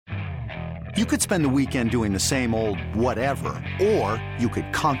You could spend the weekend doing the same old whatever, or you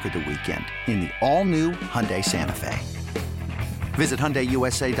could conquer the weekend in the all-new Hyundai Santa Fe. Visit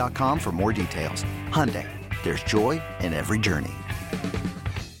HyundaiUSA.com for more details. Hyundai, there's joy in every journey.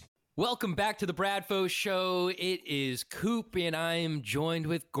 Welcome back to the Bradfo Show. It is Coop, and I am joined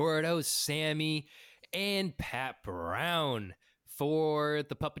with Gordo, Sammy, and Pat Brown for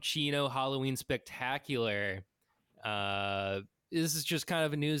the Puppuccino Halloween Spectacular. This is just kind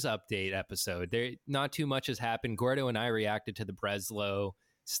of a news update episode. Not too much has happened. Gordo and I reacted to the Breslow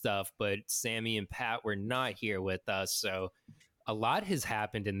stuff, but Sammy and Pat were not here with us, so a lot has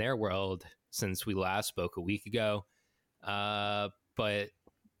happened in their world since we last spoke a week ago. But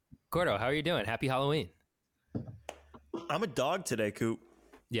Gordo, how are you doing? Happy Halloween. I'm a dog today, Coop.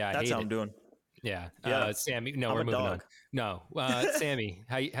 Yeah, that's how I'm doing. Yeah. Sammy, no, I'm we're a moving dog. on. No, Sammy,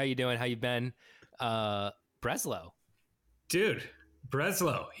 how you doing? How you been? Breslow. Dude,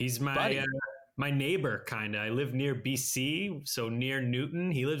 Breslow. He's my my neighbor, kind of. I live near BC, so near Newton.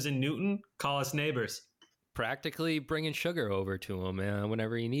 He lives in Newton. Call us neighbors. Practically bringing sugar over to him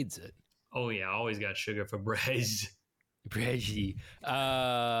whenever he needs it. Oh, yeah. Always got sugar for Brez. Brezzy.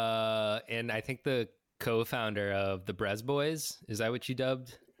 And I think the co-founder of the Brez Boys, is that what you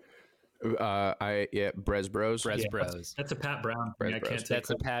dubbed? Brez Bros. Brez Yeah, Bros. That's a Pat Brown thing. That's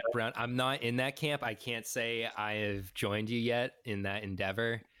a Pat Brown. I'm not in that camp. I can't say I have joined you yet in that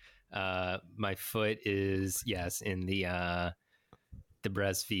endeavor. My foot is in the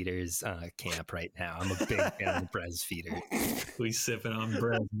breastfeeders camp right now. I'm a big fan of breastfeeder. We sipping on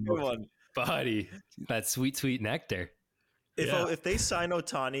Brez. Good one. Buddy, that sweet nectar. If they sign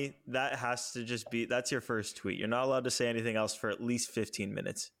Ohtani, that has to just be, that's your first tweet. You're not allowed to say anything else for at least 15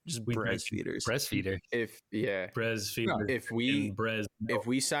 minutes. Just breastfeeders. Breastfeeder. Breastfeeder. If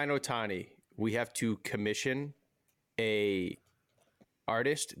we sign Ohtani, we have to commission a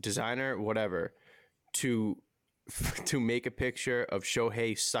artist, designer, whatever, to make a picture of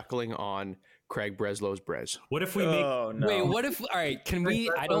Shohei suckling on Craig Breslow's Brez. What if we make... Oh, no. Wait, what if... All right, can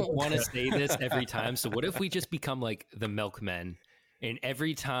we... I don't want to say this every time, so what if we just become like the milkmen, and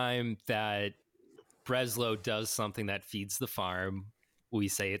every time that Breslow does something that feeds the farm, we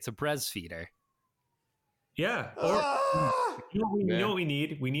say it's a Brez feeder? Yeah. Or, you know what we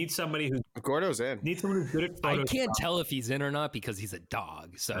need? We need somebody who's... Gordo's in. Need someone who's good at Photoshop. I can't tell if he's in or not because he's a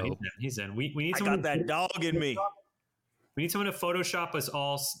dog, so... No, he's in. We need I someone... got that dog in me. We need someone to Photoshop us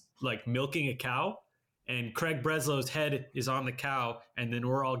all like milking a cow, and Craig Breslow's head is on the cow, and then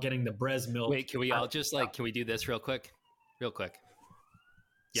we're all getting the Brez milk. Wait, can we all just can we do this real quick? Real quick.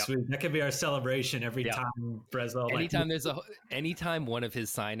 Yep. Sweet. That could be our celebration every time Breslow. Anytime one of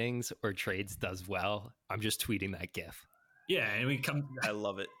his signings or trades does well, I'm just tweeting that GIF. Yeah, and we come. I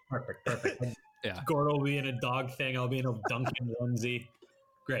love it. Perfect. Yeah. Gordo will be in a dog thing. I'll be in a Dunkin' onesie.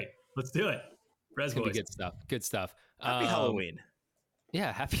 Great. Let's do it. Brez Boys. Good stuff. Happy Halloween.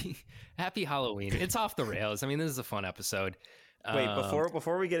 Yeah, happy Halloween. It's off the rails. I mean, this is a fun episode. Wait,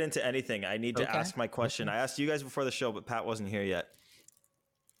 before we get into anything, I need to ask my question. I asked you guys before the show, but Pat wasn't here yet.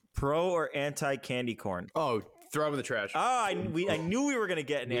 Pro or anti candy corn? Oh, throw them in the trash. I knew we were going to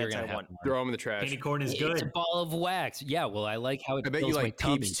get an anti one. Throw them in the trash. Candy corn is good. It's a ball of wax. Yeah, well, I like how it I bet you like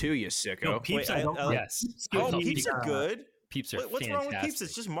Peeps too, you sicko. No, Peeps, Yes. Peeps are good. Peeps are What's fantastic. wrong with Peeps?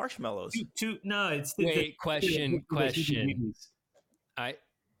 It's just marshmallows. No, it's Wait, question.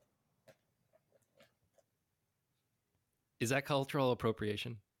 Is that cultural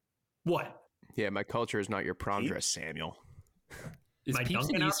appropriation? What? Yeah, my culture is not your prom dress, Samuel. Is My Peeps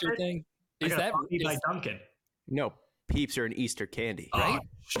Dunkin' an Easter outfit? thing? I Is got that Funky by Dunkin'. No, Peeps are an Easter candy. right?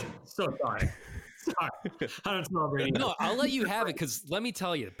 So sorry. I don't celebrate. No, I'll let you have it because let me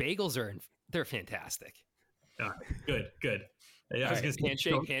tell you, bagels they're fantastic. Good. Yeah, All right,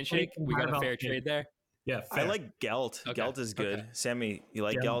 handshake. We got a fair trade there. Yeah, I like Gelt. Okay. Gelt is good. Okay. Sammy, you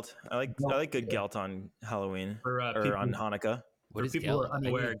like Gelt? I like good Gelt on Halloween or on Hanukkah. What is people Gelt? who are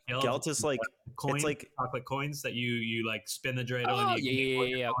unaware, Gelt is like coins, it's like chocolate coins that you like spin the dreidel Oh, and you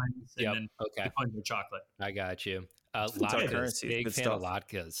yeah. coins and Yep. then Okay, you punch your chocolate. I got you. our Latkes. currency. Big Good fan stuff. of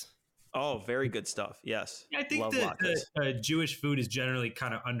latkes. Oh, very good stuff. Yes. Yeah, I think Love that latkes. Jewish food is generally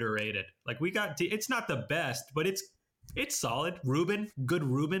kind of underrated. Like it's not the best, but it's solid. Good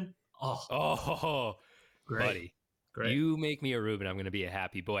Reuben. Oh, Great. buddy. Great. You make me a Reuben, I'm going to be a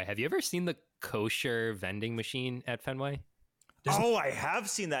happy boy. Have you ever seen the kosher vending machine at Fenway? I have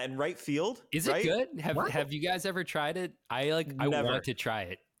seen that in right field. Is right? it good? Have you guys ever tried it? I Never. want to try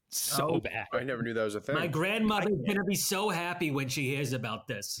it so bad. I never knew that was a thing. My grandmother's gonna be so happy when she hears about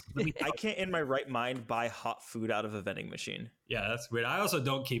this. I can't in my right mind buy hot food out of a vending machine. Yeah, that's weird. I also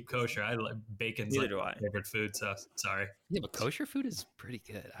don't keep kosher. I like bacon's Neither like do my I. favorite food. So sorry. Yeah, but kosher food is pretty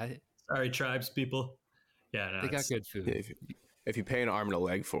good. Sorry, tribes people. Yeah, no, They got good food. If you pay an arm and a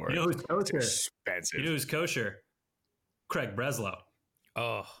leg for it, who's kosher? it's expensive. You know who's kosher? Craig Breslow.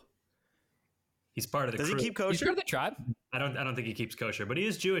 Oh, He's part of the Does crew. he keep he's kosher? part of the tribe. I don't think he keeps kosher, but he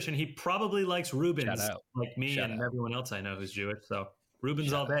is Jewish, and he probably likes Rubens Shout out. like me Shout and out. everyone else I know who's Jewish. So Rubens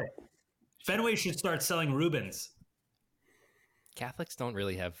Shout all day. Fenway should start selling Rubens. Catholics don't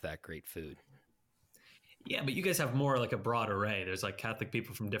really have that great food. Yeah, but you guys have more like a broad array. There's like Catholic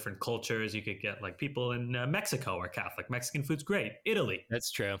people from different cultures. You could get like people in Mexico are Catholic. Mexican food's great. Italy. That's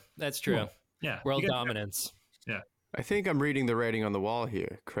true. That's true. Cool. Yeah. World You guys- dominance. Yeah. I think I'm reading the writing on the wall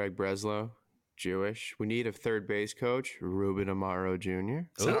here. Craig Breslow, Jewish. We need a third base coach, Ruben Amaro Jr.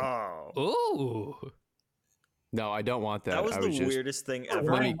 Oh, Ooh. No, I don't want that. that was I the just, weirdest thing ever.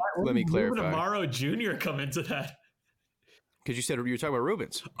 Let me Ruben clarify. Amaro Jr. come into that. Because you said you were talking about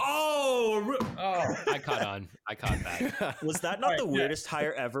Rubens. Oh, I caught on. I caught that. Was that not the weirdest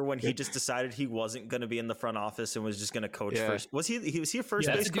hire ever when he just decided he wasn't going to be in the front office and was just going to coach Yeah. first? Was he a first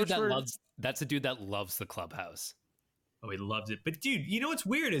That's base a dude coach that for? loves. That's a dude that loves the clubhouse. Oh, he loves it. But dude, you know what's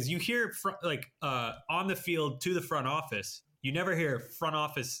weird is you hear on the field to the front office. You never hear front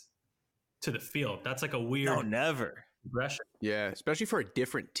office to the field. That's like a weird No, never. progression. Yeah, especially for a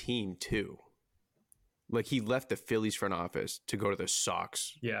different team, too. Like, he left the Phillies front office to go to the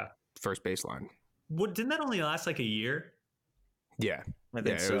Sox Yeah. first baseline. What didn't that only last like a year? Yeah. I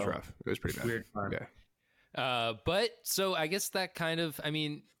think It so. was rough. It was pretty bad. Weird time. Yeah. But so I guess that kind of. I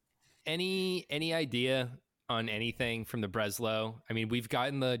mean, any idea on anything from the Breslow? I mean, we've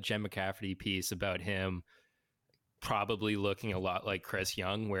gotten the Jen McCafferty piece about him probably looking a lot like Chris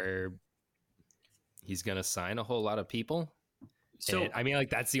Young, where he's going to sign a whole lot of people. So And, I mean,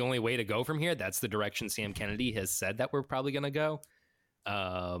 like that's the only way to go from here. That's the direction Sam Kennedy has said that we're probably going to go.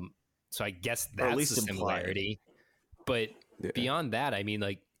 So I guess Or at that's least the implied. similarity. But Yeah. beyond that, I mean,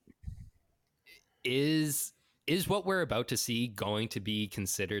 like, is what we're about to see going to be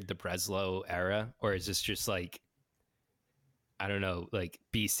considered the Breslow era, or is this just like, I don't know, like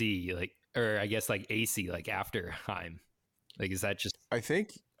BC, like, or I guess like AC, like after Heim? Like, is that just I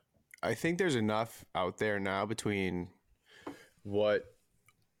think there's enough out there now between what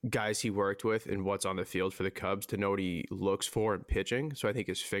guys he worked with and what's on the field for the Cubs to know what he looks for in pitching. So I think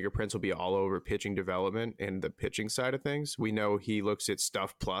his fingerprints will be all over pitching development and the pitching side of things. We know he looks at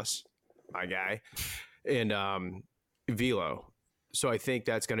stuff plus, my guy, and velo. So I think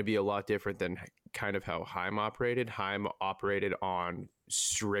that's going to be a lot different than kind of how Heim operated. Heim operated on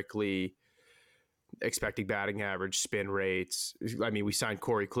strictly expecting batting average, spin rates. I mean, we signed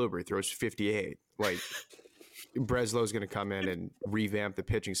Corey Kluber. He throws 58. Like, Breslow's going to come in and revamp the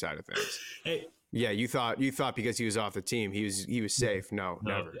pitching side of things. hey, Yeah, you thought because he was off the team, he was safe. No,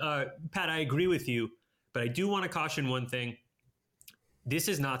 never. Pat, I agree with you, but I do want to caution one thing. This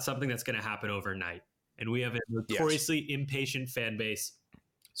is not something that's going to happen overnight. And we have a notoriously impatient fan base.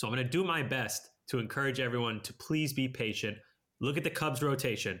 So I'm going to do my best to encourage everyone to please be patient. Look at the Cubs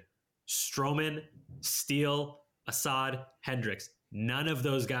rotation. Stroman, Steele, Assad, Hendricks. None of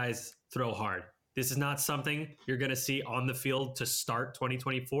those guys throw hard. This is not something you're going to see on the field to start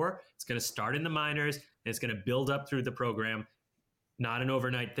 2024. It's going to start in the minors, and it's going to build up through the program. Not an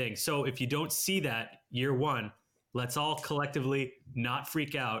overnight thing. So if you don't see that year one, let's all collectively not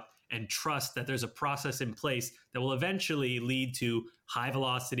freak out and trust that there's a process in place that will eventually lead to high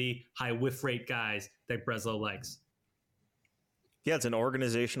velocity, high whiff rate guys that Breslow likes. Yeah, it's an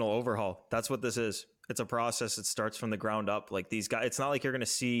organizational overhaul. That's what this is. It's a process. It starts from the ground up. Like these guys, it's not like you're going to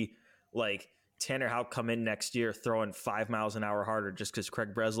see like Tanner Houck come in next year throwing 5 miles an hour harder just because Craig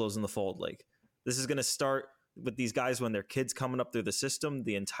Breslow's in the fold. Like this is going to start with these guys when their kids coming up through the system.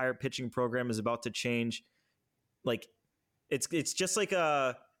 The entire pitching program is about to change. Like it's just like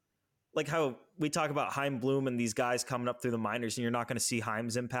how we talk about Heim Bloom and these guys coming up through the minors, and you're not going to see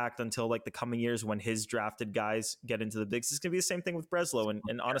Heim's impact until like the coming years when his drafted guys get into the bigs. It's going to be the same thing with Breslow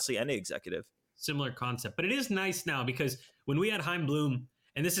and honestly any executive. Similar concept, but it is nice now because when we had Heim Bloom,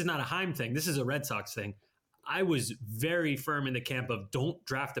 and this is not a Heim thing, this is a Red Sox thing, I was very firm in the camp of don't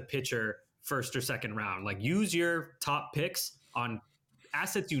draft a pitcher first or second round. Like use your top picks on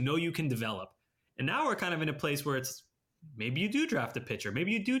assets you know you can develop. And now we're kind of in a place where it's maybe you do draft a pitcher,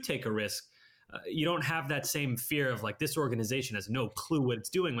 maybe you do take a risk. You don't have that same fear of like this organization has no clue what it's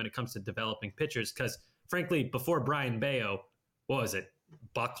doing when it comes to developing pitchers. Because frankly, before Brian Bayo, what was it?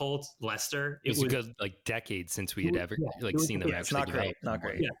 Buckholz, Lester. It was a good like decade since we had ever seen them actually develop. Not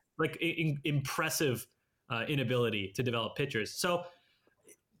great. Yeah, like impressive inability to develop pitchers. So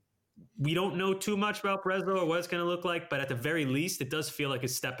we don't know too much about Breslow or what it's going to look like, but at the very least, it does feel like a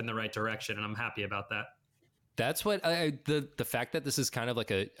step in the right direction, and I'm happy about that. That's what the fact that this is kind of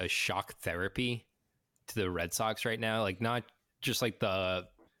like a shock therapy to the Red Sox right now, like not just like the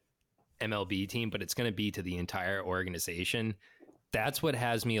MLB team, but it's going to be to the entire organization. That's what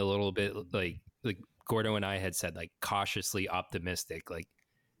has me a little bit like Gordo and I had said, like cautiously optimistic. Like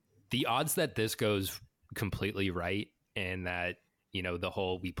the odds that this goes completely right and that, you know, the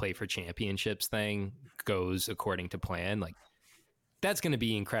whole we play for championships thing goes according to plan, like that's going to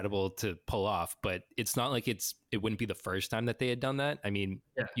be incredible to pull off. But it's not like it wouldn't be the first time that they had done that. I mean,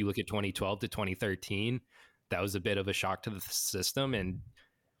 you look at 2012 to 2013, that was a bit of a shock to the system. And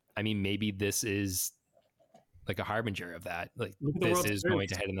I mean, maybe this is like a harbinger of that. Like this is going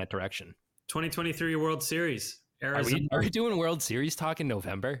to head in that direction. 2023 World Series. Arizona. Are we doing World Series talk in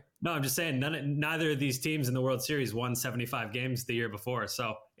November? No, I'm just saying neither of these teams in the World Series won 75 games the year before.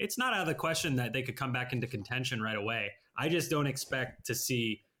 So it's not out of the question that they could come back into contention right away. I just don't expect to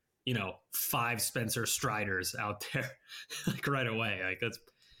see, 5 Spencer Striders out there like right away. Like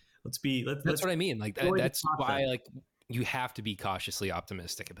that's what I mean. Like that's why like you have to be cautiously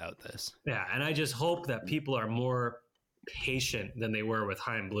optimistic about this. Yeah. And I just hope that people are more patient than they were with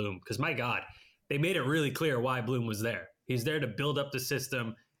Chaim Bloom, because my God, they made it really clear why Bloom was there. He's there to build up the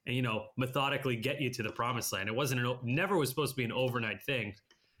system and, methodically get you to the promised land. It never was supposed to be an overnight thing.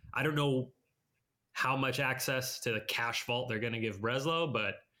 I don't know how much access to the cash vault they're going to give Breslow,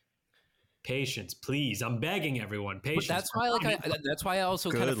 but patience, please. I'm begging everyone, patience. But that's why I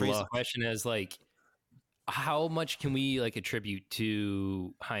also kind of phrase the question as like, how much can we like attribute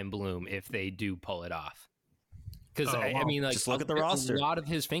to Chaim Bloom if they do pull it off? Because I mean, like, just look at the roster. A lot of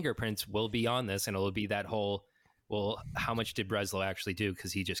his fingerprints will be on this, and it'll be that whole, well, how much did Breslow actually do?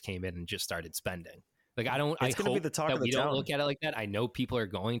 Because he just came in and just started spending. Like, I hope be the talk that of the we town. don't look at it like that. I know people are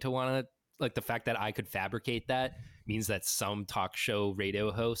going to want to, like, the fact that I could fabricate that means that some talk show radio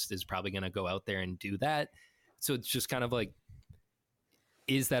host is probably going to go out there and do that. So it's just kind of like,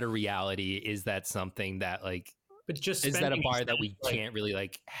 is that a reality? Is that something that, like, is that a bar that we can't really,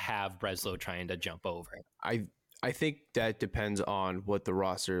 like, have Breslow trying to jump over? I think that depends on what the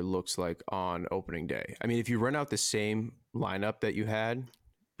roster looks like on opening day. I mean, if you run out the same lineup that you had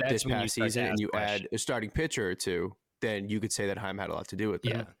this past season and you add a starting pitcher or two, then you could say that Chaim had a lot to do with that.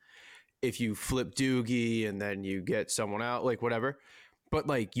 Yeah. If you flip Doogie and then you get someone out, like whatever. But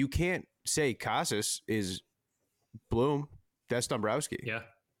like you can't say Casas is Bloom. That's Dombrowski. Yeah.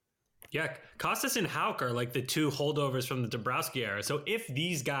 Yeah. Casas and Houck are like the two holdovers from the Dombrowski era. So if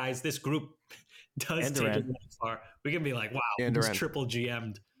these guys, this group does take it that far, we can be like, wow, he's triple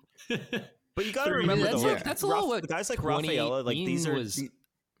GM'd. But you got to remember, that's a little guys like Rafaela, like these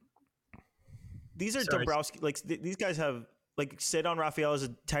are Dombrowski. Like these guys have like Cedon Rafaela is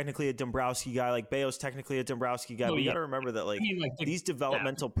technically a Dombrowski guy. Like Bayo's technically a Dombrowski guy. But you got to remember that these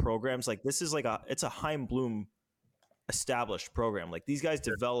developmental programs, like this is like it's a Chaim Bloom established program. Like these guys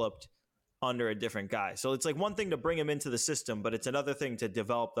developed under a different guy. So it's like one thing to bring them into the system, but it's another thing to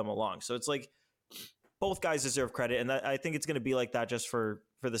develop them along. So it's like both guys deserve credit. And I think it's going to be like that just for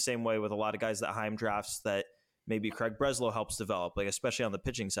the same way with a lot of guys that Chaim drafts that maybe Craig Breslow helps develop, like especially on the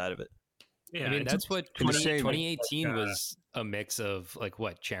pitching side of it. Yeah, I mean, that's what 2018 was a mix of like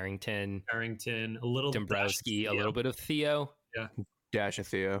what Charrington, a little Dombrowski, a little bit of Theo. Yeah. Dash of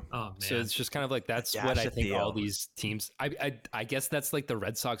Theo. Oh man! So it's just kind of like that's what I think all these teams. I guess that's like the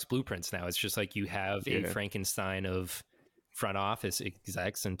Red Sox blueprints now. It's just like you have a Frankenstein of front office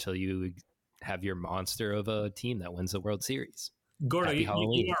execs until you have your monster of a team that wins the World Series. Gordo, you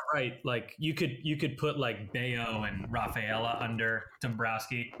are right. Like you could put like Bayo and Rafaela under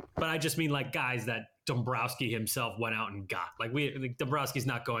Dombrowski, but I just mean like guys that Dombrowski himself went out and got. Like Dombrowski's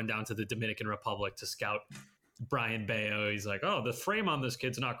not going down to the Dominican Republic to scout Brian Bayo. He's like, oh, the frame on this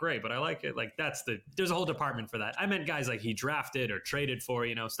kid's not great, but I like it. Like there's a whole department for that. I meant guys like he drafted or traded for,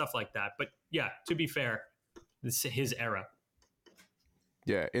 stuff like that. But yeah, to be fair, this is his era.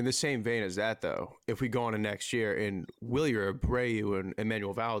 Yeah, in the same vein as that, though, if we go on to next year and Willie Abreu and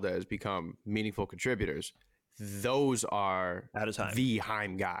Emmanuel Valdez become meaningful contributors, those are the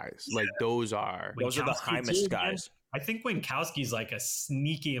Chaim guys. Yeah. Like those are the Chaimist guys. I think Winkowski's like a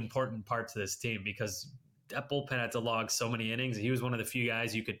sneaky important part to this team because that bullpen had to log so many innings. He was one of the few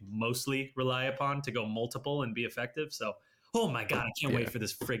guys you could mostly rely upon to go multiple and be effective. So, oh my God, I can't wait for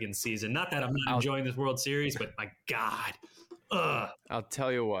this friggin' season. Not that I'm not enjoying this World Series, but my God. Ugh. I'll tell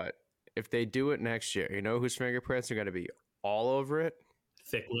you what, if they do it next year, you know whose fingerprints are going to be all over it?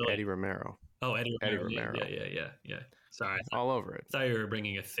 Thick Willie. Eddie Romero. Oh, Eddie Romero. Yeah. Sorry. All over it. I thought you were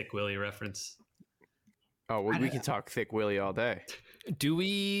bringing a Thick Willie reference. Oh, well, we can talk Thick Willie all day. Do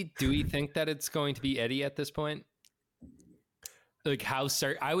we think that it's going to be Eddie at this point? like how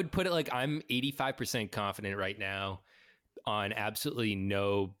certain I would put it. Like I'm 85% confident right now on absolutely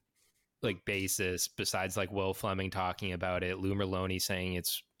no like basis besides like Will Fleming talking about it, Lou Merloni saying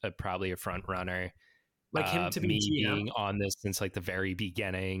it's probably a front runner, Like him to be me GM? being on this since like the very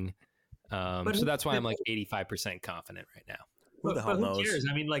beginning. But So that's why I'm like 85% confident right now. Who the hell knows? Who cares?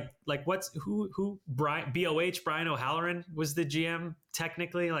 I mean, like what's Brian BOH Brian O'Halloran was the GM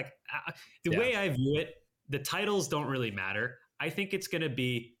technically. Like the way I view it, the titles don't really matter. I think it's going to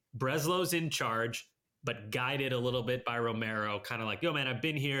be Breslow's in charge, but guided a little bit by Romero, kind of like, yo, man, I've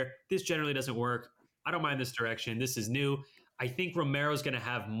been here. This generally doesn't work. I don't mind this direction. This is new. I think Romero's going to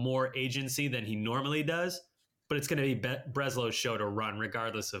have more agency than he normally does, but it's going to be Breslow's show to run,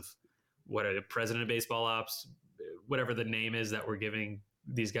 regardless of what are the president of baseball ops, whatever the name is that we're giving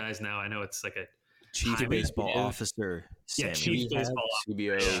these guys now. I know it's like a chief baseball officer. Yeah, chief baseball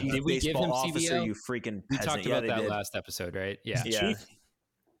CBO. Chief Did we give him officer, CBO? you freaking We peasant. talked about that last episode, right? Yeah.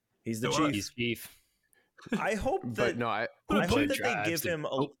 He's the chief. He's chief. I hope that. But no, I hope that they give him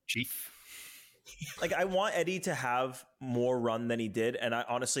a chief. Like, I want Eddie to have more run than he did, and I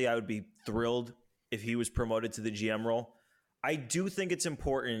would be thrilled if he was promoted to the GM role. I do think it's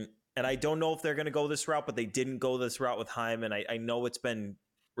important, and I don't know if they're going to go this route, but they didn't go this route with Heim, and I know it's been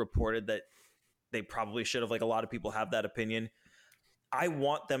reported that they probably should have. Like, a lot of people have that opinion. I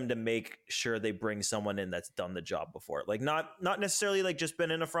want them to make sure they bring someone in that's done the job before. Like, not necessarily like just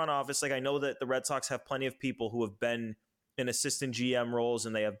been in a front office. Like, I know that the Red Sox have plenty of people who have been in assistant GM roles,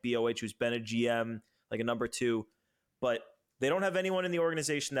 and they have BOH who's been a GM, like a number 2, but they don't have anyone in the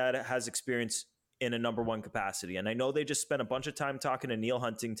organization that has experience in a number 1 capacity. And I know they just spent a bunch of time talking to Neil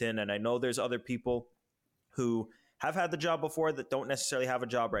Huntington, and I know there's other people who have had the job before that don't necessarily have a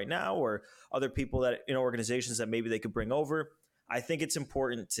job right now, or other people that in organizations that maybe they could bring over. I think it's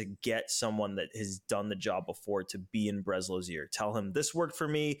important to get someone that has done the job before to be in Breslow's ear. Tell him, this worked for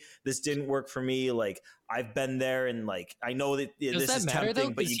me, this didn't work for me. Like, I've been there, and like, I know that this is tempting. Though?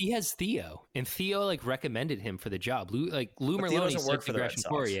 Because he has Theo, and Theo like recommended him for the job. Lou Merloni said to Gresham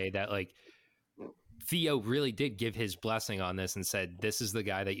Poirier that like Theo really did give his blessing on this and said, this is the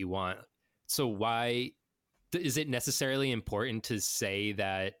guy that you want. So why is it necessarily important to say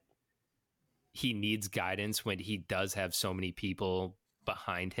that he needs guidance when he does have so many people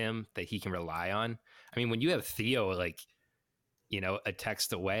behind him that he can rely on? I mean, when you have Theo, like, you know, a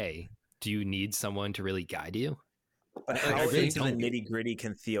text away, do you need someone to really guide you? But how into the nitty gritty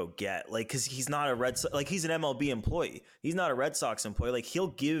can Theo get? Like, cause he's not a Red Sox, like he's an MLB employee. He's not a Red Sox employee. Like,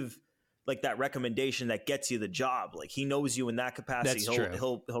 he'll give like that recommendation that gets you the job. Like, he knows you in that capacity.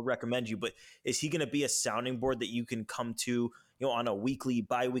 He'll recommend you, but is he going to be a sounding board that you can come to, you know, on a weekly,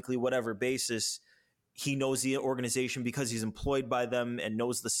 bi-weekly, whatever basis? He knows the organization because he's employed by them and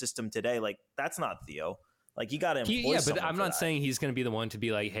knows the system today. Like, that's not Theo. Like, you got to employ someone. But I'm not saying he's going to be the one to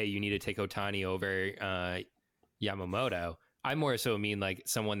be like, hey, you need to take Ohtani over Yamamoto. I more so mean like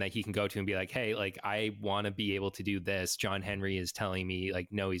someone that he can go to and be like, hey, like, I want to be able to do this. John Henry is telling me, like,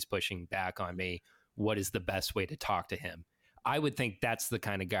 no, he's pushing back on me. What is the best way to talk to him? I would think that's the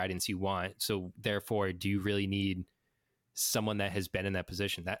kind of guidance you want. So therefore, do you really need someone that has been in that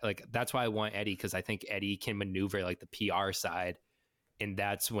position? That's why I want Eddie, because I think Eddie can maneuver like the PR side, and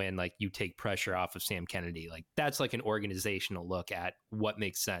that's when like you take pressure off of Sam Kennedy. Like, that's like an organizational look at what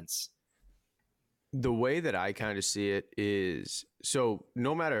makes sense. The way that I kind of see it is, so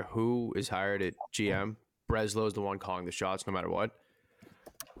no matter who is hired at GM, Breslow is the one calling the shots no matter what.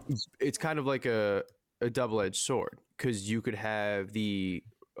 It's kind of like a double-edged sword, because you could have a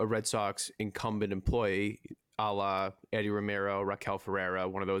Red Sox incumbent employee a la Eddie Romero, Raquel Ferreira,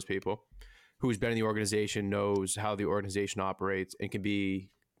 one of those people who's been in the organization, knows how the organization operates, and can be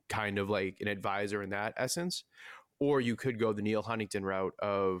kind of like an advisor in that essence. Or you could go the Neil Huntington route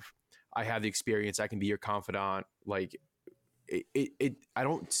of, I have the experience, I can be your confidant. Like, I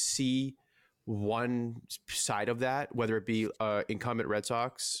don't see one side of that, whether it be an incumbent Red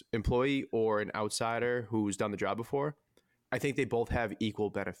Sox employee or an outsider who's done the job before. I think they both have equal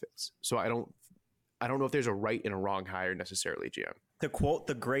benefits. So I don't know if there's a right and a wrong hire necessarily, GM. To quote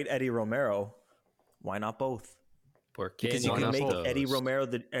the great Eddie Romero, why not both? Because you can make Eddie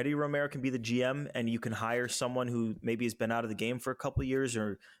Romero can be the GM, and you can hire someone who maybe has been out of the game for a couple of years,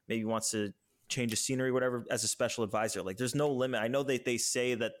 or maybe wants to change of scenery, whatever, as a special advisor. Like, there's no limit. I know they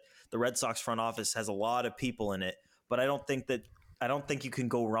say that the Red Sox front office has a lot of people in it, but I don't think you can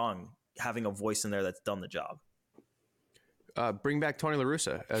go wrong having a voice in there that's done the job. Bring back Tony La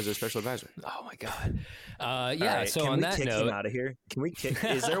Russa as a special advisor. Oh my God. Yeah. Right, so on that note, can we kick him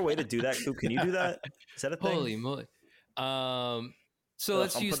out of here? Is there a way to do that? Can you do that? Is that a thing? Holy moly. So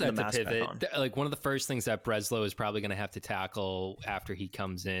let's I'm use putting that the to mask back pivot. on. Like one of the first things that Breslow is probably going to have to tackle after he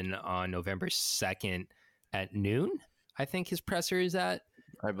comes in on November 2nd at noon, I think his presser is at,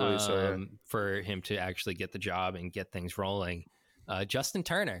 I believe so. Yeah. for him to actually get the job and get things rolling. Justin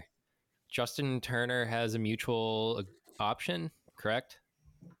Turner. Justin Turner has a mutual option, correct?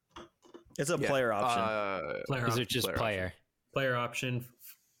 It's a player option. Player Is option. it just player? Player option.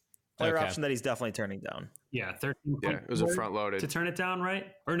 Player Okay. option that he's definitely turning down. Yeah, 13. Yeah, it was a front loaded. To turn it down,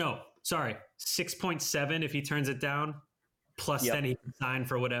 right? Or no, sorry, 6.7 if he turns it down, plus Yep. then he can sign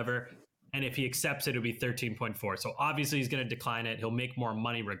for whatever. And if he accepts it, it'll be 13.4. So obviously he's going to decline it. He'll make more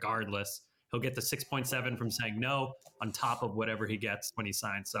money regardless. He'll get the 6.7 from saying no on top of whatever he gets when he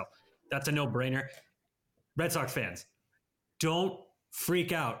signs. So that's a no-brainer. Red Sox fans, don't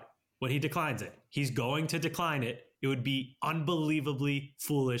freak out when he declines it. He's going to decline it. It would be unbelievably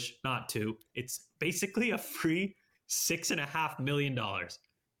foolish not to. It's basically a free $6.5 million.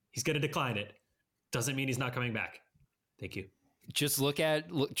 He's going to decline it. Doesn't mean he's not coming back. Thank you. Just look at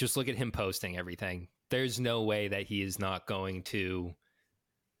him posting everything. There's no way that he is not going to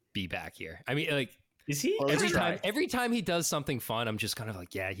be back here. I mean, like, Is he? every time he does something fun, I'm just kind of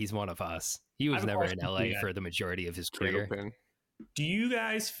like, yeah, he's one of us. He was never in LA for the majority of his career. Do you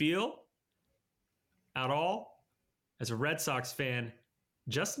guys feel at all, as a Red Sox fan,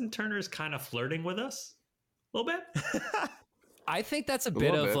 Justin Turner is kind of flirting with us a little bit? I think that's a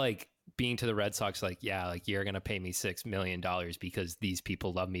bit of like being to the Red Sox, like, yeah, like you're going to pay me $6 million because these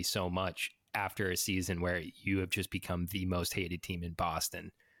people love me so much after a season where you have just become the most hated team in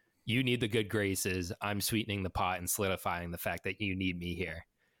Boston. You need the good graces. I'm sweetening the pot and solidifying the fact that you need me here.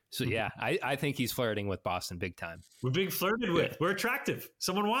 So, yeah, I think he's flirting with Boston big time. We're being flirted with. We're attractive.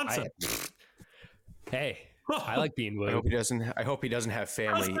 Someone wants us. Hey, I like being wooed. I hope he doesn't have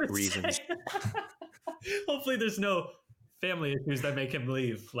family reasons. Hopefully there's no family issues that make him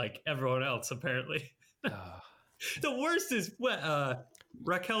leave like everyone else, apparently. The worst is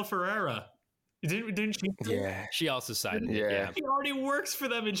Raquel Ferreira. Didn't she? Yeah. She also cited it. Yeah. She already works for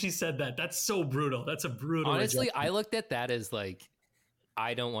them and she said that. That's so brutal. That's a brutal. Honestly, rejection. I looked at that as like,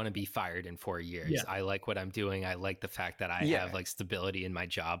 I don't want to be fired in 4 years. Yeah. I like what I'm doing. I like the fact that I have like stability in my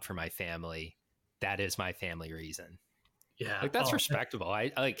job for my family. That is my family reason. Yeah. Like that's respectable.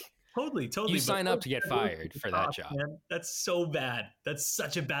 I like totally. You sign up to get fired for that job. Man. That's so bad. That's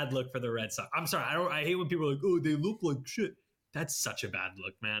such a bad look for the Red Sox. I'm sorry. I hate when people are like, oh, they look like shit. That's such a bad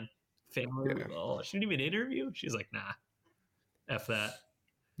look, man. Family. Yeah. Oh, she didn't even interview. She's like, nah, F that.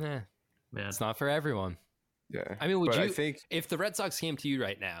 Yeah, man. It's not for everyone. Yeah. I mean, if the Red Sox came to you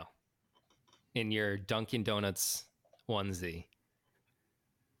right now in your Dunkin' Donuts onesie,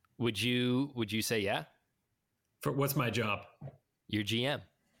 would you say yeah? For what's my job? Your GM.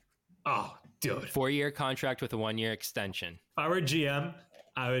 Oh, dude. 4-year contract with a 1-year extension. If I were GM,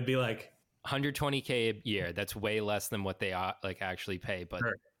 I would be like $120K a year. That's way less than what they like actually pay. But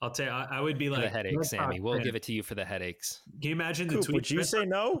sure. I'll tell you, I would be like the headaches, Sammy. We'll give it to you for the headaches. Can you imagine the Coop, tweet? would you say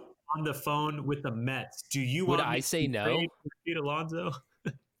no? On the phone with the Mets. Do you would want I say no? Pete Alonso?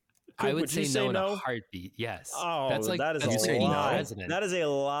 I would say no in a heartbeat. Yes. Oh, that's like that is a lie. That is a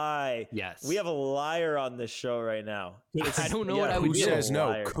lie. Yes. We have a liar on this show right now. I don't know what I would do. Who says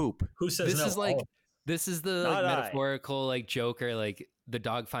no? Coop. Who says no? This is the like, metaphorical like Joker. Like the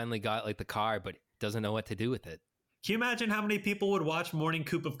dog finally got like the car, but doesn't know what to do with it. Can you imagine how many people would watch Morning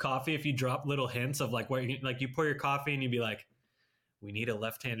Coop of Coffee if you drop little hints of like where you pour your coffee and you'd be like, we need a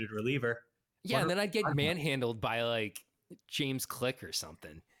left-handed reliever. Yeah, and then I'd get manhandled by like James Click or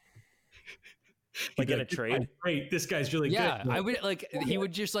something. Like in a trade? Great, this guy's really good. Yeah, I would like, he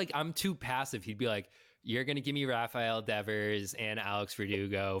would just like, I'm too passive. He'd be like, you're going to give me Rafael Devers and Alex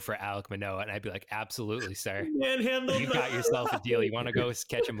Verdugo for Alek Manoah. And I'd be like, absolutely, sir. You got yourself a deal. You want to go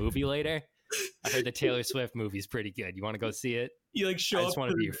catch a movie later? I heard the Taylor Swift movie's pretty good. You want to go see it? You like I just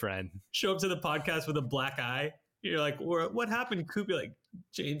want to be your friend. Show up to the podcast with a black eye. You're like, what happened? Coop, you're like,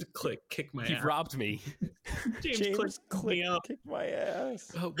 James Click kicked my ass. He robbed me. James Click kicked my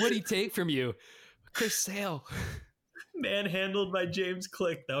ass. What'd he take from you? Chris Sale. Manhandled by James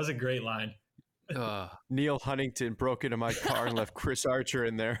Click. That was a great line. Neil Huntington broke into my car and left Chris Archer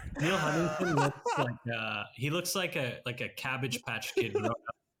in there. Neil Huntington looks like a Cabbage Patch Kid.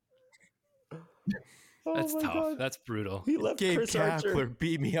 That's tough. God. That's brutal. He left Gabe Chris Kapler Archer.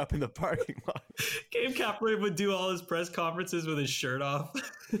 beat me up in the parking lot. Gabe Kapler would do all his press conferences with his shirt off.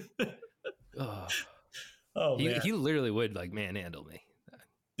 He literally would like manhandle me.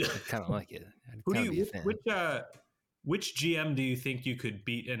 I kind of like it. Which GM do you think you could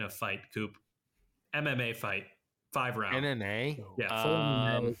beat in a fight, Coop? MMA fight, 5 rounds. MMA? Yeah,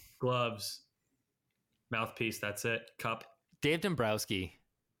 full gloves, mouthpiece. That's it. Cup. Dave Dombrowski.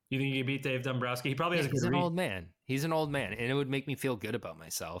 You think he beat Dave Dombrowski? He probably has a good He's an read. old man. He's an old man, and it would make me feel good about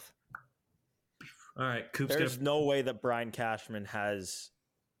myself. All right, Coop's There's no way that Brian Cashman has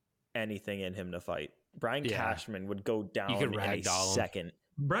anything in him to fight. Brian Cashman would go down in a second.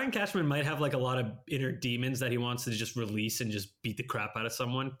 Brian Cashman might have like a lot of inner demons that he wants to just release and just beat the crap out of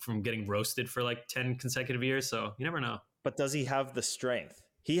someone from getting roasted for like 10 consecutive years. So you never know. But does he have the strength?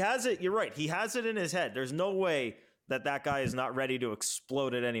 He has it. You're right. He has it in his head. There's no way that guy is not ready to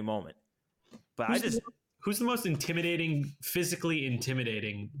explode at any moment. But who's the most intimidating, physically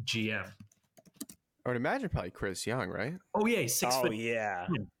intimidating GM? I would imagine probably Chris Young, right? Oh yeah, he's 6 foot. Yeah.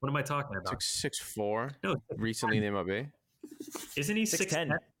 What am I talking about? 6'4". No, Recently in the MLB. Isn't he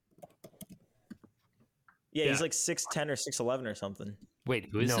 6'10"? Yeah, he's like 6'10" or 6'11" or something. Wait,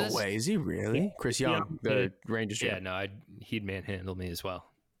 who is this? No way. Is he really? Chris Young, the Rangers. Yeah, no, he'd manhandle me as well.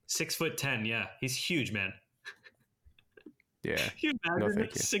 6'10". Yeah, he's huge, man. Yeah. You imagine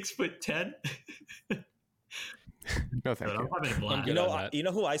 6'10"? No, thank you. You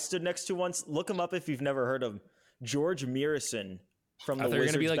know who I stood next to once? Look him up if you've never heard of him. George Murison from the Wizards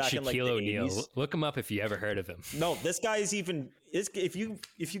going to be like back in like Shaquille the O'Neal. 80s. Look him up if you ever heard of him. No, this guy is if you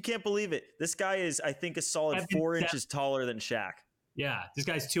can't believe it, this guy is, I think, a solid 4 inches taller than Shaq. Yeah, this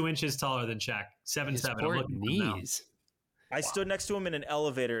guy's 2 inches taller than Shaq. 7'7". Knees. I stood next to him in an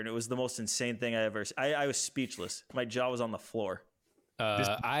elevator, and it was the most insane thing I ever. I was speechless. My jaw was on the floor.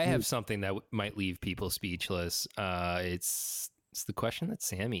 I have something that might leave people speechless. It's the question that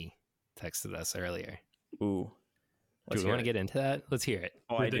Sammy texted us earlier. Ooh. Do we want to get into that? Let's hear it.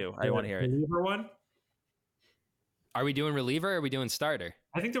 Oh, I do. I want to hear it. Reliever one? Are we doing reliever or are we doing starter?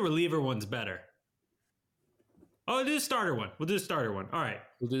 I think the reliever one's better. Oh, we'll do the starter one. All right.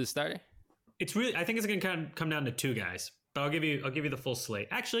 We'll do the starter? It's really, I think it's going to come down to two guys, but I'll give you the full slate.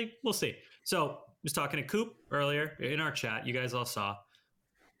 Actually, we'll see. So I was talking to Coop earlier in our chat. You guys all saw.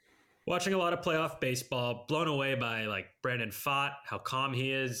 Watching a lot of playoff baseball, blown away by like Brandon Pfaadt, how calm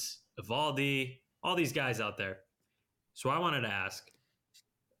he is, Evaldi, all these guys out there. So I wanted to ask,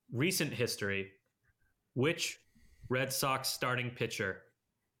 recent history, which Red Sox starting pitcher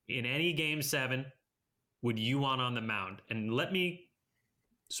in any Game 7 would you want on the mound? And let me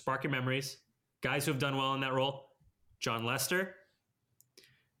spark your memories. Guys who have done well in that role: John Lester,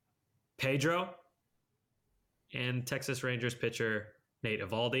 Pedro, and Texas Rangers pitcher Nate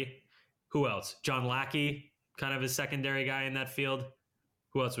Evaldi. Who else? John Lackey, kind of a secondary guy in that field.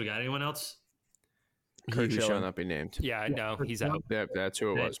 Who else we got? Anyone else? Kurt shall not be named. Yeah, no, he's out. Yeah, that's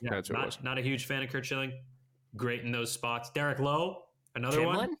who it was. Yeah, That's who it was. Not a huge fan of Kurt Schilling. Great in those spots. Derek Lowe, another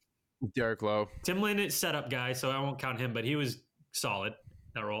one. Derek Lowe. Tim Lynn is setup guy, so I won't count him, but he was solid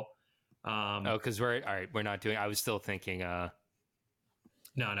that role. Because we're not doing. I was still thinking. No,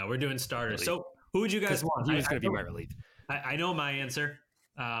 we're doing starters. Relief. So who would you guys want? He was going to be my relief. I know my answer,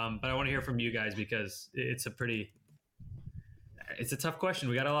 but I want to hear from you guys because it's a tough question.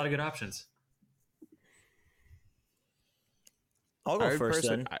 We got a lot of good options. I'll go first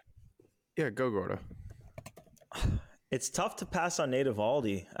then. Go Gordo. It's tough to pass on Nate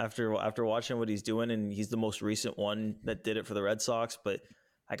Evaldi after watching what he's doing, and he's the most recent one that did it for the Red Sox. But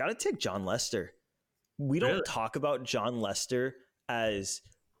I got to take John Lester. We don't talk about John Lester as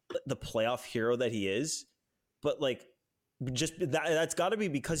the playoff hero that he is, but like just that's got to be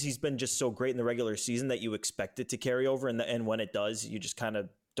because he's been just so great in the regular season that you expect it to carry over, and when it does, you just kind of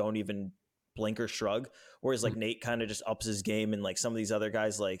don't even blink or shrug. Whereas like Nate kind of just ups his game, and like some of these other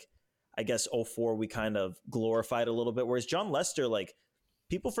guys, like I guess 04 we kind of glorified a little bit. Whereas John Lester, like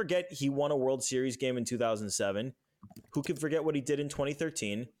people forget he won a World Series game in 2007. Who could forget what he did in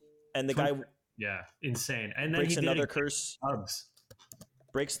 2013? And the guy, insane. And then breaks he another curse.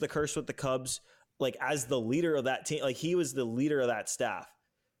 Breaks the curse with the Cubs. Like as the leader of that team, like he was the leader of that staff.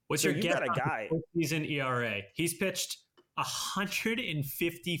 What's your guess? Got a guy. Season ERA. He's pitched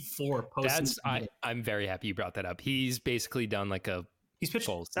 154 postseason. I'm very happy you brought that up. He's basically done like he's pitched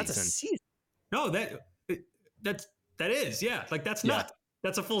full season. That's a season. No, that is like that's nuts.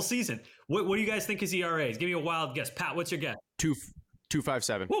 That's a full season. What do you guys think his ERA is? Give me a wild guess. Pat, what's your guess?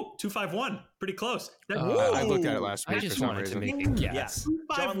 2.57. Whoa, 2.51. Pretty close. I looked at it last week. I just wanted to make a guess.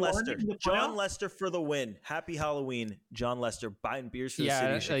 John Lester for the win. Happy Halloween, John Lester, buying beers for the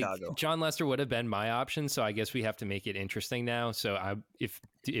city of Chicago. John Lester would have been my option, so I guess we have to make it interesting now. So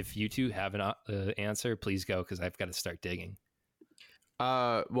if you two have an answer, please go, because I've got to start digging.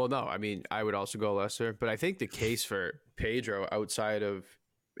 Well, no, I mean, I would also go Lester, but I think the case for Pedro outside of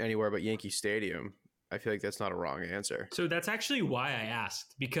anywhere but Yankee Stadium, I feel like that's not a wrong answer. So that's actually why I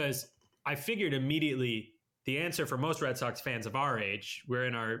asked, because I figured immediately the answer for most Red Sox fans of our age, we're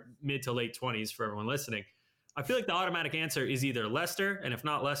in our mid to late 20s for everyone listening, I feel like the automatic answer is either Lester, and if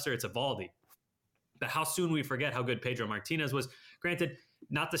not Lester, it's Evaldi. But how soon we forget how good Pedro Martinez was. Granted,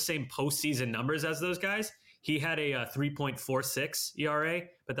 not the same postseason numbers as those guys. He had a 3.46 ERA,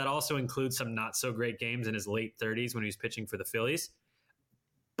 but that also includes some not so great games in his late 30s when he was pitching for the Phillies.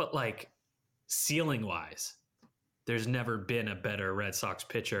 But like ceiling wise, there's never been a better Red Sox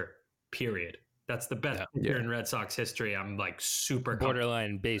pitcher, period. That's the best pitcher in Red Sox history. I'm like super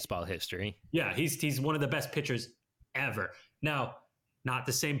borderline baseball history. Yeah, he's one of the best pitchers ever. Now, not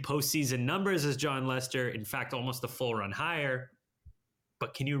the same postseason numbers as John Lester. In fact, almost a full run higher.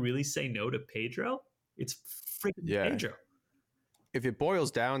 But can you really say no to Pedro? It's freaking Pedro. If it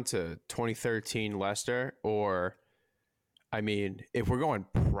boils down to 2013 Lester, or, I mean, if we're going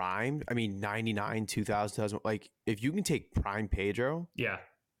prime, I mean, 99, 2000, 2000, like, if you can take prime Pedro,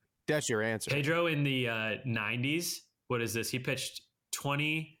 that's your answer. Pedro in the 90s, what is this? He pitched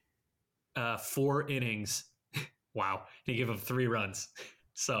 24 innings. Wow. He gave up 3 runs.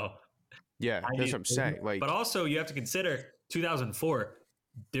 So, yeah, that's what I'm saying. Like, but also, you have to consider 2004.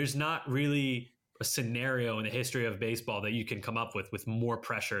 There's not really a scenario in the history of baseball that you can come up with more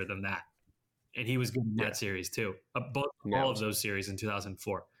pressure than that. And he was good in that series too. All of those series in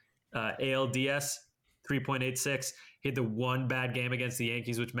 2004. ALDS 3.86. He had the one bad game against the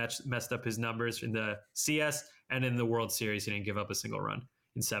Yankees, which messed up his numbers in the CS, and in the World Series, he didn't give up a single run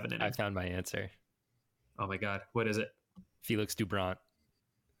in 7 innings. I found my answer. Oh my God, what is it? Felix Doubront.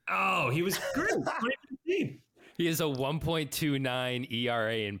 Oh, he was great. 2015. He has a 1.29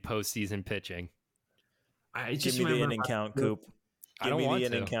 ERA in postseason pitching. Give me the inning count, Coop. I don't want to.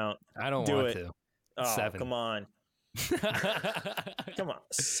 Inning count. I don't want to. Oh, 7. Come on. Come on.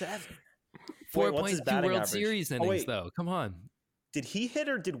 7. 4.2 World Series innings, though. Come on. Did he hit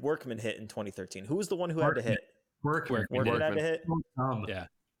or did Workman hit in 2013? Who was the one who had to hit? Workman had to hit? Yeah.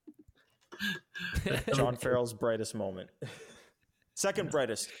 John Farrell's brightest moment. Second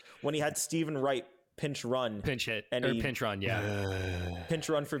brightest, when he had Stephen Wright pinch run. Pinch hit. Pinch run, yeah. Pinch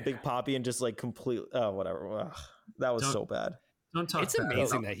run for Big Papi and just like completely, whatever. Ugh, that was so bad. It's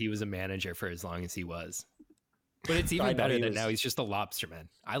amazing that he was a manager for as long as he was. But it's even better that now he's just a lobsterman.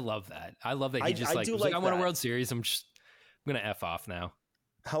 I love that. I love that he just I want a World Series. I'm going to F off now.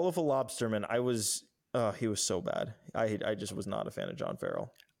 Hell of a lobsterman. He was so bad. I just was not a fan of John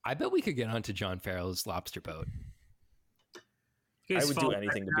Farrell. I bet we could get onto John Farrell's lobster boat. I would do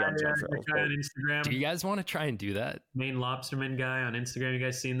anything to be on John Farrell's boat. On Instagram. Do you guys want to try and do that? Main lobsterman guy on Instagram. You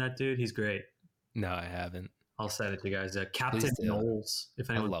guys seen that dude? He's great. No, I haven't. I'll send it to you guys. Captain Knowles.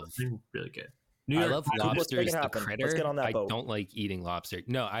 If anyone loves him, really good. I love lobsters, the critter. Let's get on that boat. I don't like eating lobster.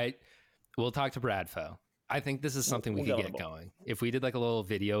 No, we'll talk to Bradfo. I think this is something we could get going. If we did like a little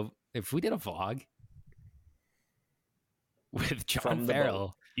video, if we did a vlog with John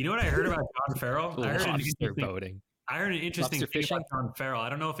Farrell. You know what I heard about John Farrell? I heard an interesting thing about John Farrell. I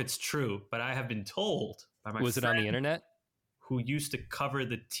don't know if it's true, but I have been told by my friend. Was it on the internet? Who used to cover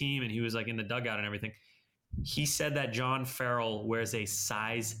the team, and he was like in the dugout and everything. He said that John Farrell wears a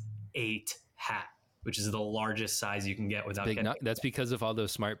size 8 hat, which is the largest size you can get without getting. That's because of all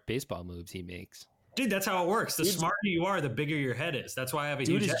those smart baseball moves he makes. Dude, that's how it works. The smarter you are, the bigger your head is. That's why I have a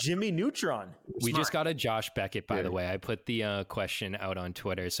huge head. Dude, is Jimmy Neutron. We just got a Josh Beckett, by the way. I put the question out on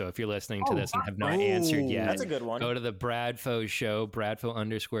Twitter. So if you're listening to this and have not answered yet, that's a good one. Go to the Bradfo Show,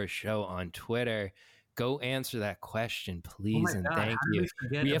 Bradfo_show on Twitter. Go answer that question, please, and thank you.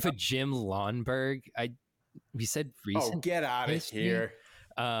 We have a Jim Lonberg. We said recent. Oh, get out of here.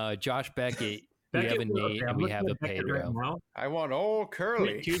 Josh Beckett. We have a Nate and we have a Pedro. Right, I want old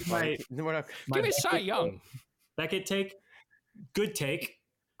Curly. Give me Cy Young. Beckett take. Good take.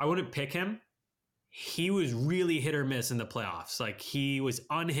 I wouldn't pick him. He was really hit or miss in the playoffs. Like he was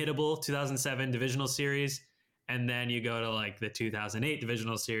unhittable 2007 divisional series. And then you go to like the 2008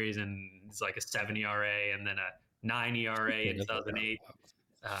 divisional series and it's like a 7 ERA and then a 9 ERA in 2008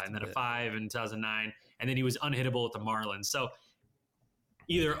 and then a 5 in 2009. And then he was unhittable at the Marlins. So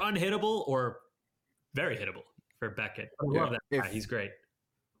either unhittable or very hittable for Beckett. I love that guy. He's great.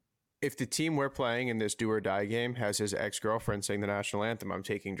 If the team we're playing in this do or die game has his ex-girlfriend sing the national anthem, I'm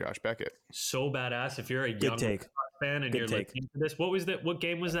taking Josh Beckett. So badass. If you're a young fan and you're listening to this, what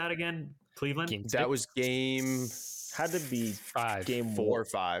game was that again? Cleveland? That was game... Had to be 5. Game 4 or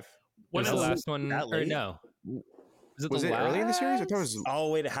 5. Was the last one or no? Was it early in the series? I thought it was. Oh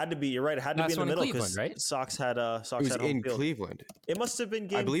wait, it had to be. You're right. It had to be in the middle because right? Sox had Sox. It was had in field. Cleveland. It must have been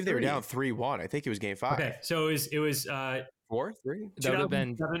game. I believe 3. they were down 3-1. I think it was game 5. Okay, so it was 4, 3. That would have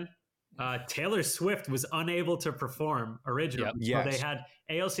been. Taylor Swift was unable to perform originally. Yep. So they had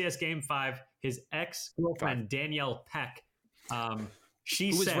ALCS game 5. His ex-girlfriend Danielle Peck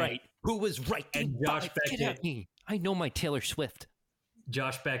She Who was sang, right? Who was right? And Game Josh 5, get Beckett- at me. I know my Taylor Swift.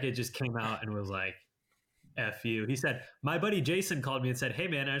 Josh Beckett just came out and was like, F you. He said, my buddy Jason called me and said, hey,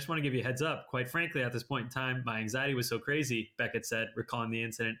 man, I just want to give you a heads up. Quite frankly, at this point in time, my anxiety was so crazy, Beckett said, recalling the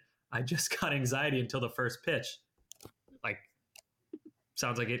incident. I just got anxiety until the first pitch. Like,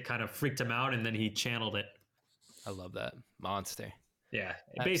 sounds like it kind of freaked him out, and then he channeled it. I love that. Monster. Yeah.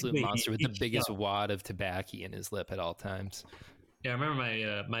 Absolute Basically, monster with he the biggest wad of tobacco in his lip at all times. Yeah, I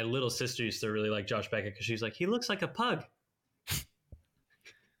remember my little sister used to really like Josh Beckett because she's like, he looks like a pug.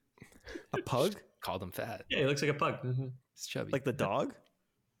 A pug? Called him fat. Yeah, he looks like a pug. Mm-hmm. It's chubby. Like the dog?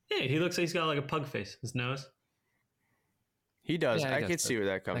 Yeah, he looks like he's got like a pug face. His nose. He does. Yeah, I I guess can see where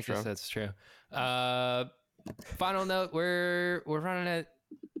that I comes guess from. that's true. Final note: we're running at.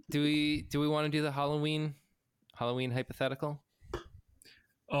 Do we want to do the Halloween hypothetical?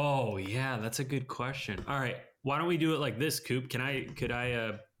 Oh yeah, that's a good question. All right, why don't we do it like this, Coop? Could I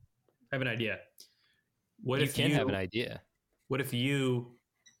have an idea? What You if can have an idea. What if you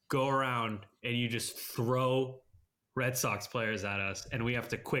go around and you just throw Red Sox players at us, and we have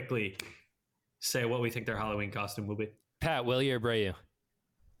to quickly say what we think their Halloween costume will be? Pat, Willie or Abreu?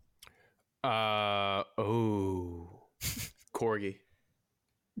 Corgi.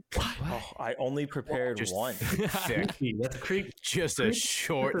 Oh, I only prepared Just one. thick. That's creepy. Just a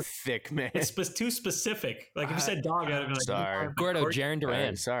short, thick man. It's too specific. Like if you said dog, I'd be like, Sorry. Gordo, Jaron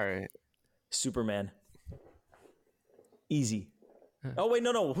Duran. Sorry. Superman. Easy. Oh wait,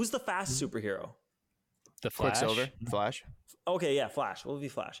 no. Who's the fast superhero? The Flash. Quicksilver. Flash. Okay, yeah, Flash. We'll be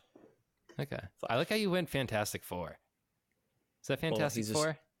Flash. Okay. I like how you went Fantastic Four. Is that Fantastic he's a-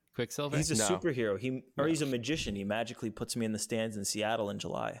 Four? Quicksilver? He's a No. superhero. He's a magician. He magically puts me in the stands in Seattle in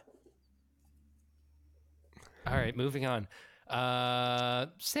July. All right, moving on.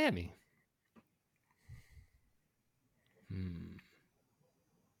 Sammy.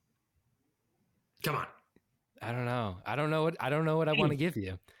 come on, I don't know. I don't know what I want to give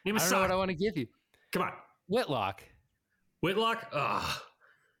you. Name a I don't know what sock. I want to give you. Come on, Whitlock. Whitlock.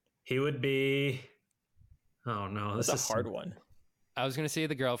 He would be. Oh no, this That's is a hard one. I was going to say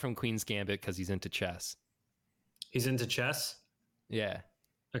the girl from Queen's Gambit because he's into chess. He's into chess. Yeah.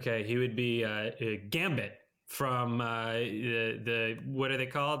 Okay, he would be Gambit from the what are they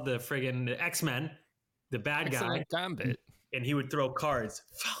called? The friggin' X-Men, the bad guy, Excellent Gambit. and he would throw cards.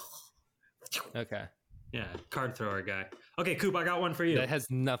 Okay. Yeah, card thrower guy. Okay, Coop, I got one for you. That has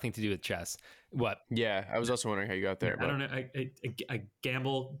nothing to do with chess. What? Yeah, I was also wondering how you got there. I don't know. I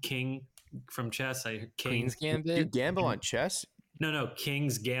gamble king from chess. I heard king. Queen's Gambit? You gamble on chess? No,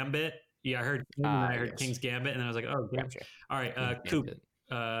 King's Gambit. Yeah, I heard King, and I heard yes. King's Gambit, and then I was like, oh, Gambit. Gotcha. All right, Queen's Coop,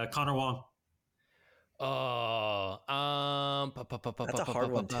 Gambit. Connor Wong. Oh, That's a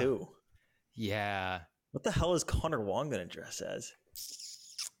hard one too. Yeah. What the hell is Connor Wong gonna dress as?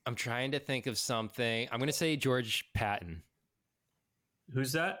 I'm trying to think of something. I'm going to say George Patton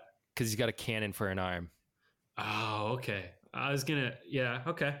Who's that? because he's got a cannon for an arm. Oh, okay. I was gonna. Yeah,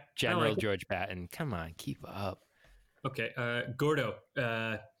 okay. I General like it. George Patton. Come on, keep up. Okay, Gordo,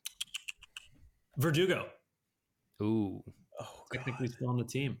 Verdugo. Ooh. Oh, Technically still on the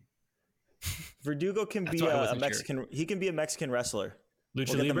team. Verdugo can That's be why I a wasn't sure. Mexican. He can be a Mexican wrestler. Lucha Look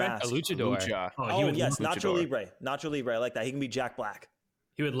at the Libre. mask. A luchador. Lucha. Oh, he Oh would, yes, luchador. Nacho Libre. Nacho Libre. I like that. He can be Jack Black.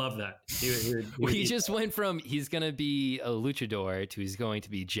 he would love that. He would We eat just went from he's going to be a luchador to he's going to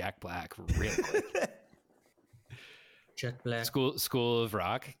be Jack Black real quick. Jack Black. School of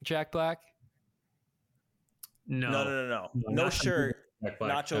Rock, Jack Black. No, No not shirt. Jack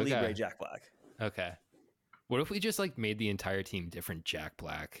Black. Nacho Okay. Libre. Jack Black. Okay. What if we just like made the entire team different Jack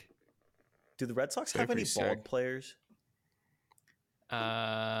Black? Do the Red Sox That'd have be any pretty bald sick. players?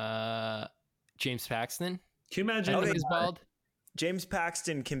 James Paxton. Can you imagine? I Okay. think he's bald. James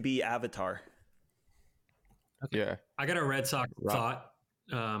Paxton can be Avatar. Yeah. I got a Red Sox thought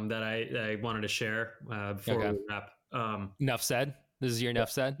that I wanted to share before Okay. we wrap. Enough said. This is your enough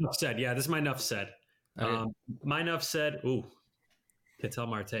said. Enough said. Yeah, this is my enough said. Okay. My enough said. Ooh, Ketel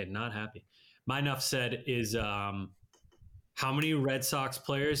Marte not happy. My enough said is how many Red Sox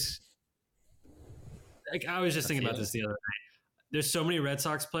players? Like I was just thinking about this the other night. There's so many Red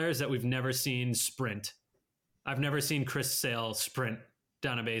Sox players that we've never seen sprint. I've never seen Chris Sale sprint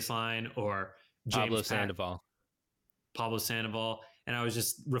down a baseline or Pablo Sandoval. Pablo Sandoval. And I was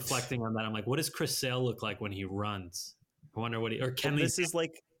just reflecting on that. I'm like, what does Chris Sale look like when he runs? I wonder what he or Kenley. This is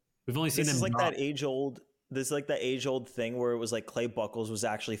like We've only seen this him is like drop. that age old. This is like that age old thing where it was like Clay Buckles was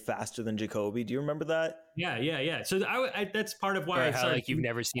actually faster than Jacoby. Do you remember that? Yeah. So I that's part of why Or I how started. like you've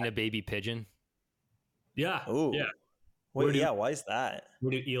never seen a baby pigeon. Yeah. Oh, Yeah. Wait, Where do- yeah. Why is that?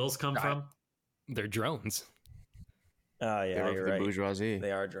 Where do eels come from? They're drones. Oh, yeah, They you're work for the right. bourgeoisie.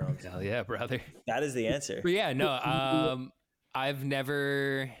 They are drones. Hell yeah, brother. That is the answer. But yeah, no, I've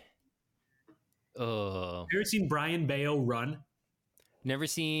never You ever seen Brian Bayo run? never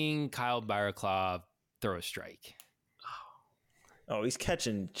seen Kyle Barraclough throw a strike. Oh, he's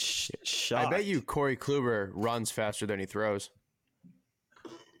catching shots. I bet you Corey Kluber runs faster than he throws.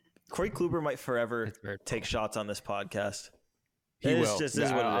 Corey Kluber might forever That's very take cool. shots on this podcast. He It will. just is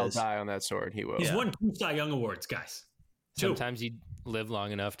what it I'll is. die on that sword. He will. He's won 2 Cy Young Awards, guys. 2. Sometimes you live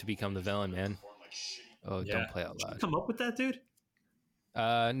long enough to become the villain, man. Oh, Yeah. don't play out Did you loud. come up with that, dude?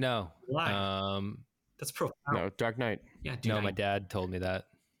 No. Why? That's profound. No, Dark Knight. Yeah, dude. No, my dad told me that.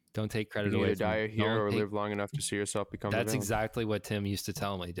 Don't take You credit can away either from die a him. hero Don't or take- live long enough to see yourself become the That's villain. exactly what Tim used to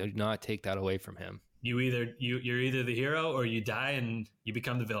tell me. Do not take that away from him. you're either the hero or you die and you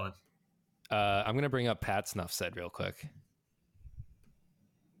become the villain. I'm gonna bring up Pat Snuff said real quick.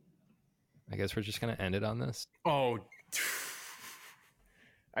 I guess we're just gonna end it on this. Oh,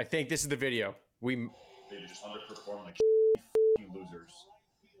 I think this is the video. They just underperform like losers.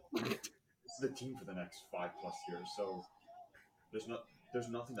 This is the team for the next 5+ years. So there's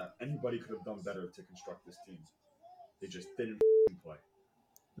nothing that anybody could have done better to construct this team. They just didn't play.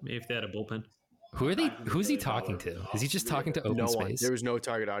 Maybe if they had a bullpen. Who are they? Who's he talking to? Is he just talking to open no one. space? There was no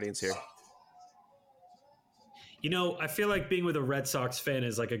target audience here. You know, I feel like being with a Red Sox fan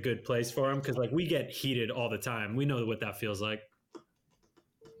is like a good place for him because like we get heated all the time. We know what that feels like.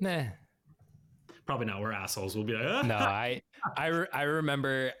 Nah. Probably not. We're assholes. We'll be like, ah. No, I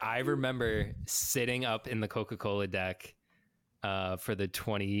remember sitting up in the Coca-Cola deck for the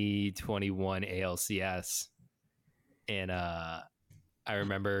 2021 ALCS, and I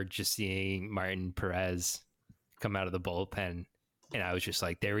remember just seeing Martin Perez come out of the bullpen, and I was just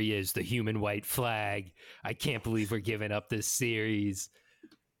like, there he is, the human white flag. I can't believe we're giving up this series.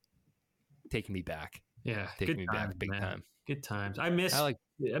 Taking me back. Yeah, Taking good me times, back big man. time. Good times. I miss I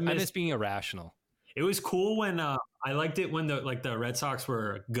miss being irrational. It was cool when I liked it when the Red Sox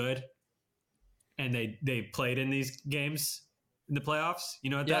were good and they played in these games in the playoffs. You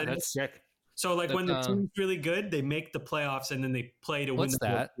know what Yeah, that that's is? Sick. So like that, when the team's really good, they make the playoffs and then they play to win What's the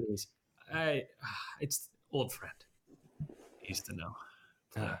World that? Series. It's old friend. He used to know.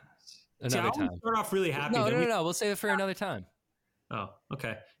 See, I Another always time. start off really happy. No, then no. We'll save it for another time. Oh,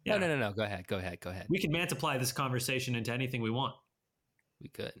 okay. Yeah. No. Go ahead. We can multiply this conversation into anything we want. We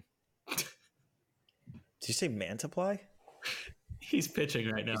could. Did you say Mantiply? He's pitching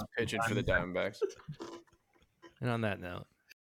right now. He's pitching for the Diamondbacks. And on that note,